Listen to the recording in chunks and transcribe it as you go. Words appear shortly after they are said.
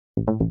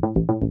Hey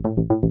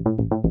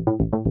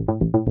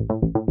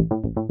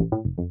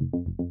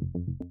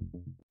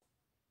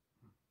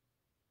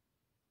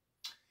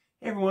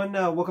everyone,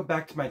 welcome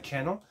back to my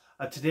channel.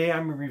 Today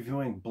I'm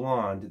reviewing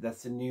Blonde.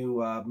 That's a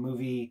new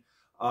movie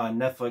on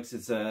Netflix.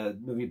 It's a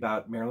movie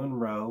about Marilyn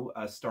Monroe,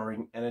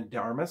 starring Ana de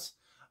Armas.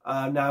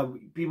 Now,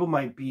 you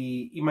might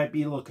be a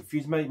little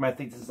confused about it. You might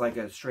think this is like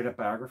a straight up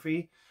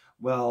biography.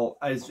 Well,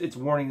 it's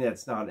warning that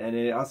it's not, and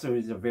it also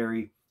is a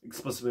very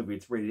explicit movie.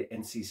 It's rated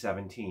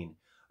NC-17.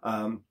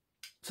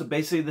 So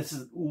basically, this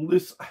is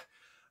loose.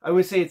 I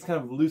would say it's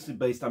kind of loosely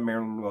based on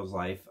Marilyn Monroe's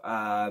life.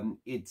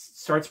 It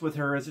starts with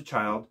her as a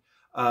child.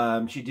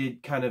 She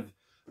did kind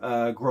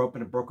of grow up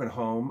in a broken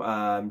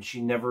home. She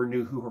never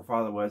knew who her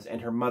father was, and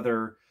her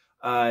mother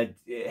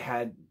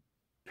had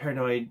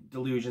paranoid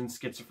delusions,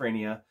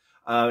 schizophrenia.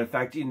 In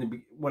fact,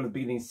 in one of the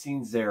beginning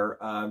scenes there,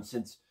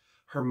 since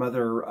her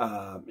mother,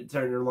 in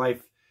her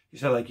life, she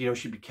said, like,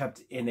 she'd be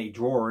kept in a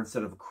drawer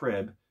instead of a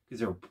crib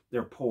because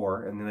they're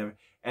poor, and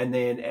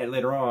then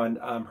later on,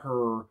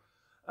 her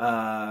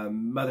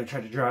mother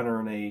tried to drown her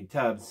in a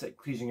tub,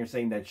 accusing her,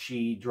 saying that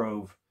she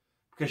drove.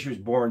 Because she was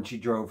born, she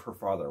drove her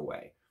father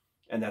away,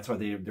 and that's why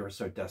they were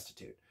so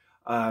destitute.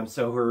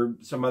 So her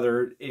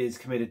mother is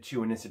committed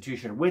to an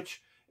institution,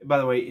 which, by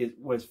the way, it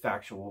was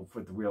factual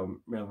for the real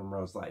Marilyn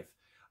Monroe's life.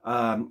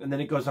 And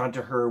then it goes on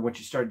to her when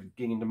she started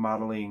getting into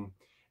modeling,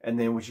 and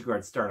then when she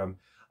got stardom.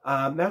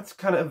 That's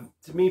kind of,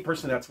 to me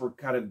personally, that's where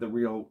kind of the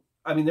real.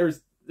 I mean,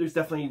 there's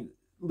definitely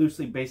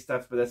loosely based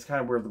stuff, but that's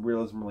kind of where the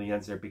realism really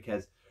ends there,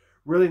 because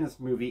really in this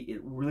movie,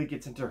 it really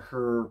gets into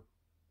her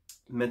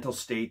mental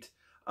state.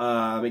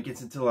 It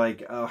gets into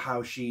like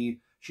how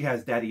she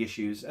has daddy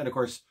issues, and of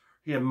course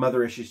she had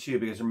mother issues too,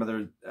 because her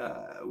mother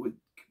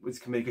was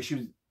committed, because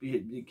she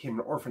became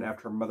an orphan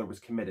after her mother was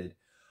committed,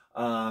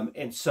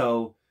 and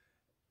so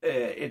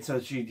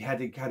she had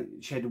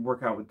to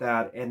work out with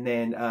that, and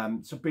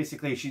then so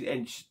basically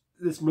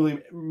this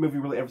movie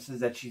really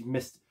emphasizes that she's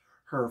missed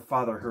her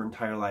father her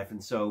entire life,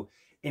 and so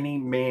any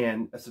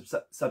man of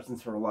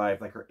substance in her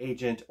life, like her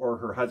agent or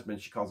her husband,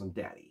 she calls him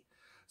daddy.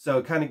 So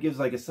it kind of gives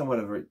like a somewhat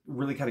of a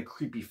really kind of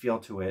creepy feel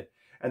to it.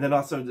 And then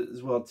also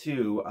as well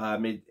too,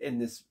 in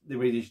this, the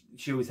way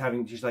she's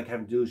like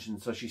having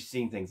delusions. So she's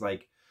seeing things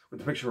like with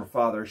the picture of her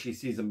father, she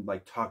sees him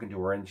like talking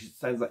to her, and she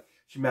sounds like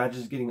she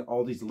imagines getting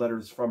all these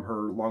letters from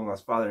her long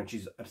lost father, and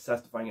she's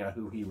obsessed with finding out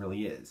who he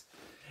really is.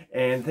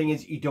 And the thing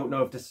is, you don't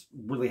know if this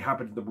really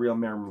happened to the real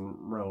Marilyn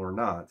Monroe or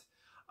not.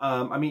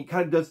 I mean, it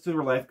kind of does through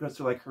her life, goes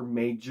through like her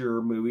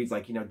major movies,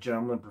 like,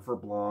 Gentlemen Prefer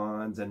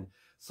Blondes and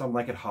Some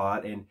Like It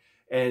Hot, and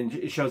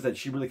it shows that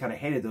she really kind of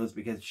hated those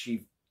because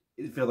she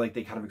felt like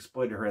they kind of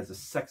exploited her as a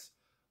sex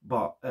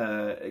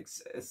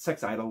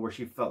idol, where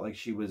she felt like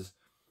she was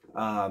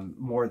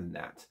more than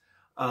that.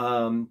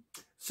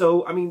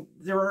 So, I mean,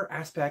 there are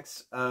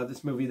aspects of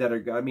this movie that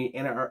are, I mean,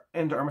 Ana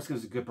de Armas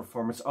gives a good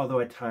performance, although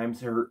at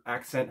times her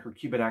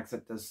Cuban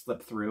accent does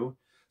slip through.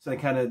 So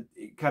it kind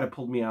of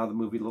pulled me out of the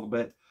movie a little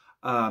bit.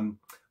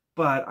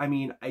 But I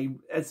mean, I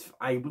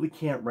really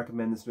can't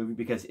recommend this movie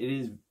because it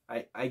is,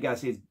 I gotta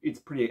say, it's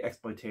pretty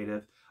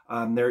exploitative.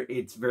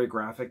 It's very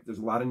graphic. There's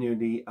a lot of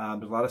nudity.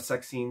 There's a lot of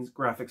sex scenes,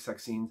 graphic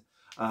sex scenes.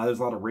 There's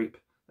a lot of rape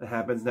that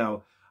happens.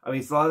 Now, I mean,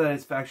 it's a lot of that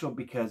is factual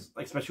because,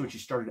 like, especially when she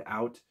started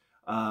out,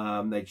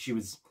 like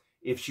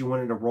if she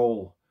wanted a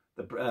role,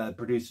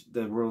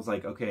 the rules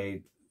like,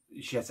 okay,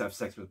 she has to have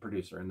sex with the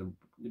producer, and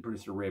the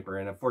producer raped her.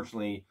 And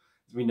unfortunately,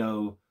 as we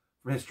know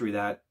from history,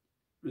 that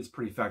is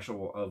pretty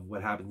factual of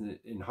what happens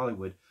in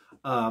Hollywood.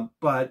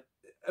 But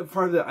I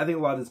think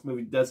a lot of this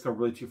movie does go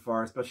really too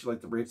far, especially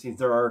like the rape scenes.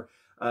 There are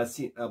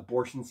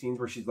abortion scenes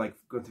where she's like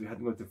having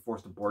to go through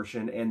forced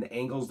abortion, and the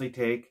angles they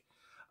take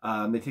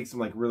some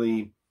like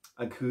really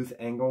uncouth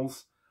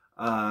angles,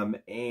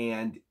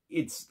 and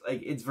it's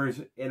very,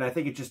 and I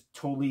think it just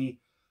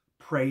totally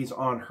preys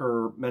on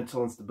her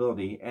mental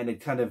instability, and it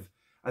kind of,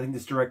 I think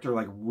this director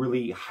like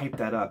really hyped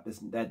that up,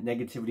 that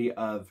negativity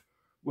of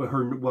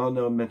her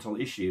well-known mental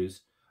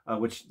issues,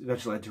 which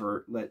eventually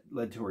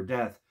led to her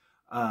death,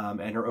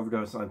 and her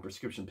overdose on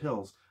prescription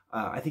pills.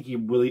 I think he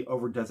really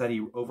overdoes that. He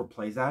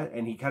overplays that,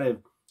 and he kind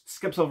of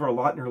skips over a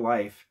lot in her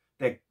life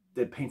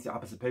that paints the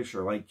opposite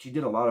picture. Like, she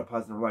did a lot of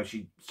positive in her life.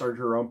 She started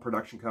her own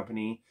production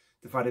company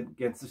to fight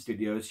against the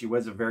studios. She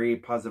was a very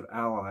positive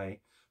ally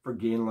for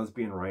gay and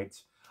lesbian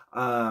rights.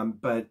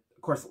 But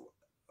of course,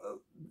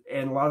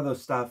 and a lot of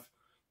those stuff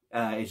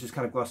is just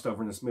kind of glossed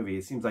over in this movie.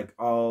 It seems like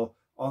all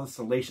the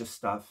salacious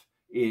stuff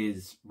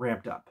is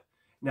ramped up.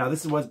 Now,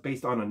 this was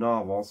based on a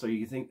novel, so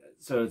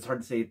so it's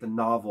hard to say if the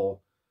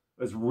novel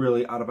was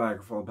really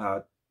autobiographical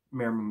about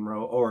Marilyn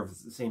Monroe, or if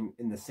it's in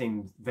the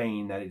same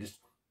vein that it just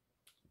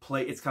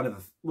it's kind of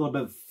a little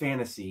bit of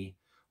fantasy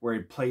where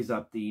it plays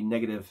up the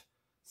negative,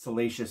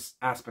 salacious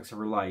aspects of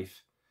her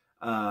life,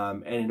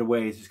 and in a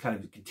way it just kind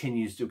of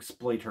continues to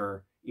exploit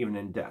her even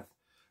in death.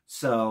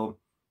 So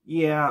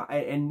yeah,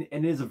 and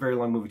it is a very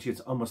long movie too.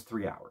 It's almost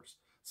 3 hours,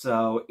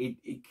 so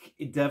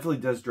it definitely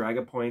does drag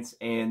at points,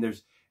 and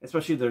there's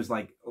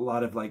like a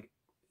lot of like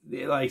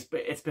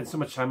it's been so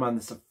much time on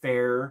this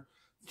affair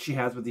she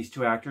has with these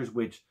two actors,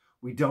 which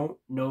We don't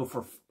know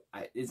for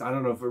I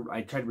don't know if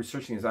I tried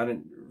researching this. I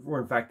didn't for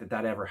in fact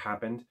that ever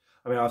happened.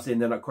 I mean, obviously,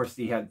 and then of course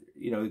he had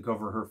go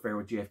over her affair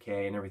with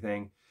JFK and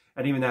everything,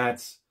 and even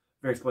that's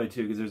very exploited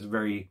too because there's a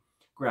very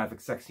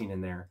graphic sex scene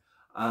in there.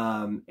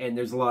 And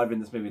there's a lot of in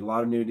this movie, a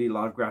lot of nudity, a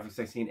lot of graphic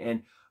sex scene,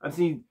 and I'm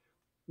seeing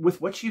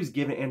with what she was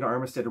given, Ana de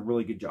Armas did a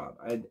really good job.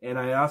 And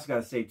I also got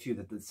to say too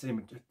that the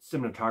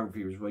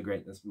cinematography was really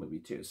great in this movie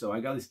too. So I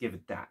got to at least give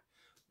it that.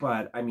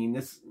 But I mean,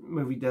 this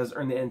movie does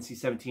earn the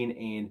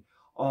NC-17, and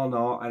all in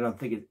all, I don't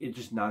think it's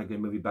just not a good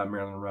movie about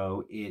Marilyn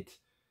Monroe. It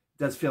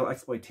does feel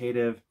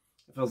exploitative.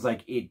 It feels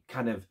like it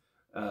kind of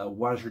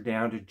waters her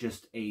down to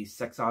just a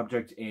sex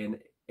object, and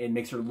it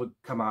makes her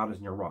come out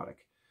as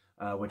neurotic,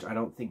 which I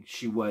don't think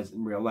she was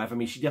in real life. I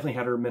mean, she definitely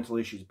had her mental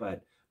issues,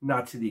 but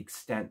not to the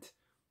extent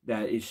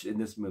that is in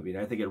this movie.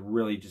 And I think it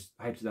really just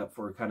hypes it up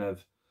for kind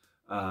of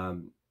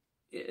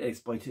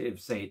exploitative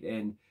sake.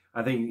 And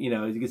I think, you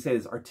can say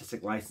it's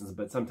artistic license,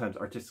 but sometimes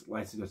artistic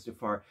license goes too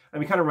far. I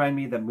mean, it kind of reminded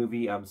me of that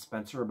movie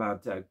Spencer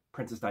about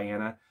Princess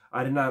Diana.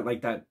 I did not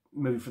like that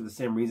movie for the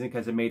same reason,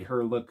 because it made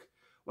her look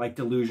like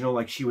delusional,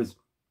 like she was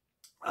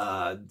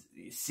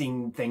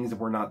seeing things that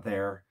were not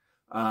there.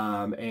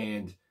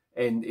 And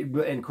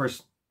of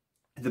course,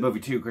 the movie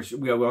too, of course,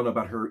 we all know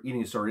about her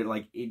eating disorder.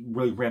 Like, it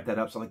really ramped that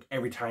up. So like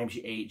every time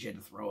she ate, she had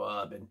to throw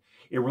up, and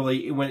it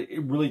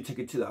really took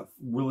it to that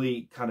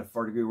really kind of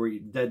far degree where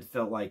it did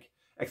felt like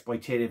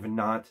exploitative and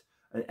not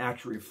an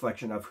actual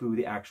reflection of who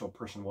the actual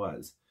person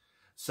was.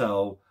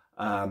 So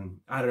I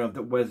don't know if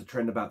there was a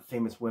trend about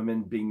famous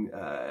women being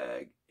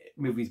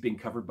movies being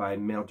covered by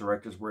male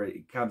directors where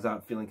it comes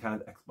out feeling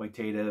kind of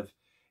exploitative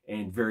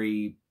and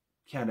very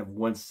kind of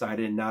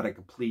one-sided, and not a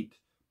complete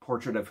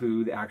portrait of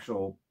who the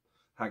actual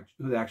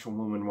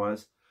woman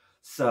was.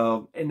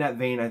 So in that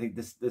vein, I think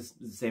this is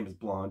the same as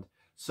Blonde.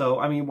 So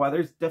I mean, while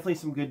there's definitely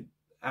some good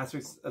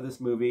aspects of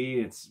this movie,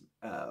 it's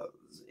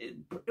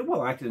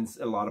well acted in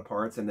a lot of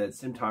parts, and the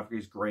cinematography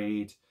is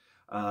great.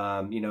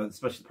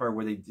 Especially the part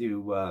where they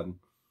do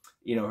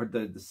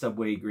the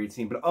subway grate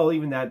scene. But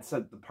even that's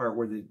the part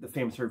where the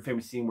famous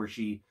scene where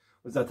she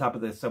was on top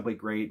of the subway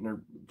grate and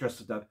her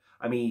dressed up.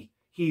 I mean,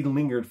 he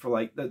lingered for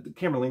like the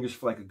camera lingers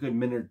for like a good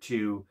minute or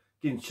two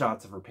getting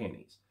shots of her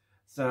panties.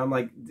 So I'm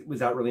like, was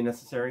that really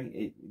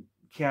necessary?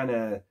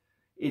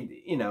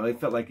 It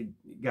felt like a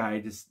guy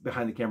just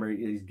behind the camera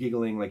is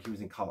giggling like he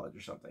was in college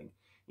or something,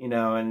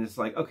 and it's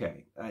like,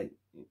 okay,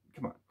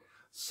 come on.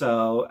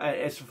 So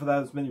as for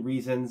those many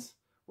reasons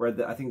where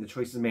I think the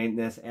choices made in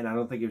this, and I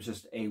don't think it was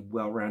just a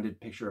well-rounded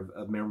picture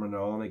of Marilyn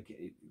Monroe, like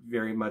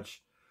very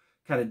much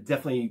kind of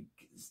definitely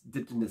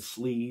dipped into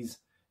sleaze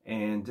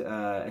and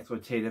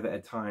exploitative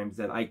at times,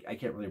 that I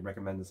can't really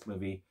recommend this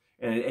movie,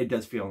 and it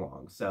does feel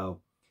long.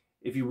 So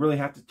if you really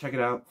have to check it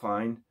out,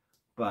 fine.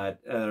 But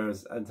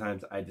there's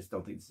times I just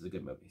don't think this is a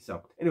good movie.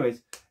 So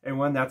anyways,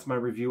 everyone, that's my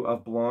review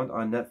of Blonde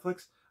on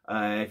Netflix.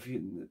 If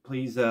you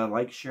please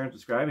like, share, and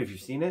subscribe. If you've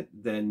seen it,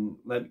 then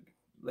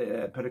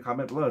put a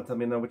comment below and tell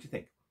me what you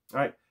think. All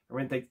right,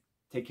 everyone,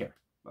 take care.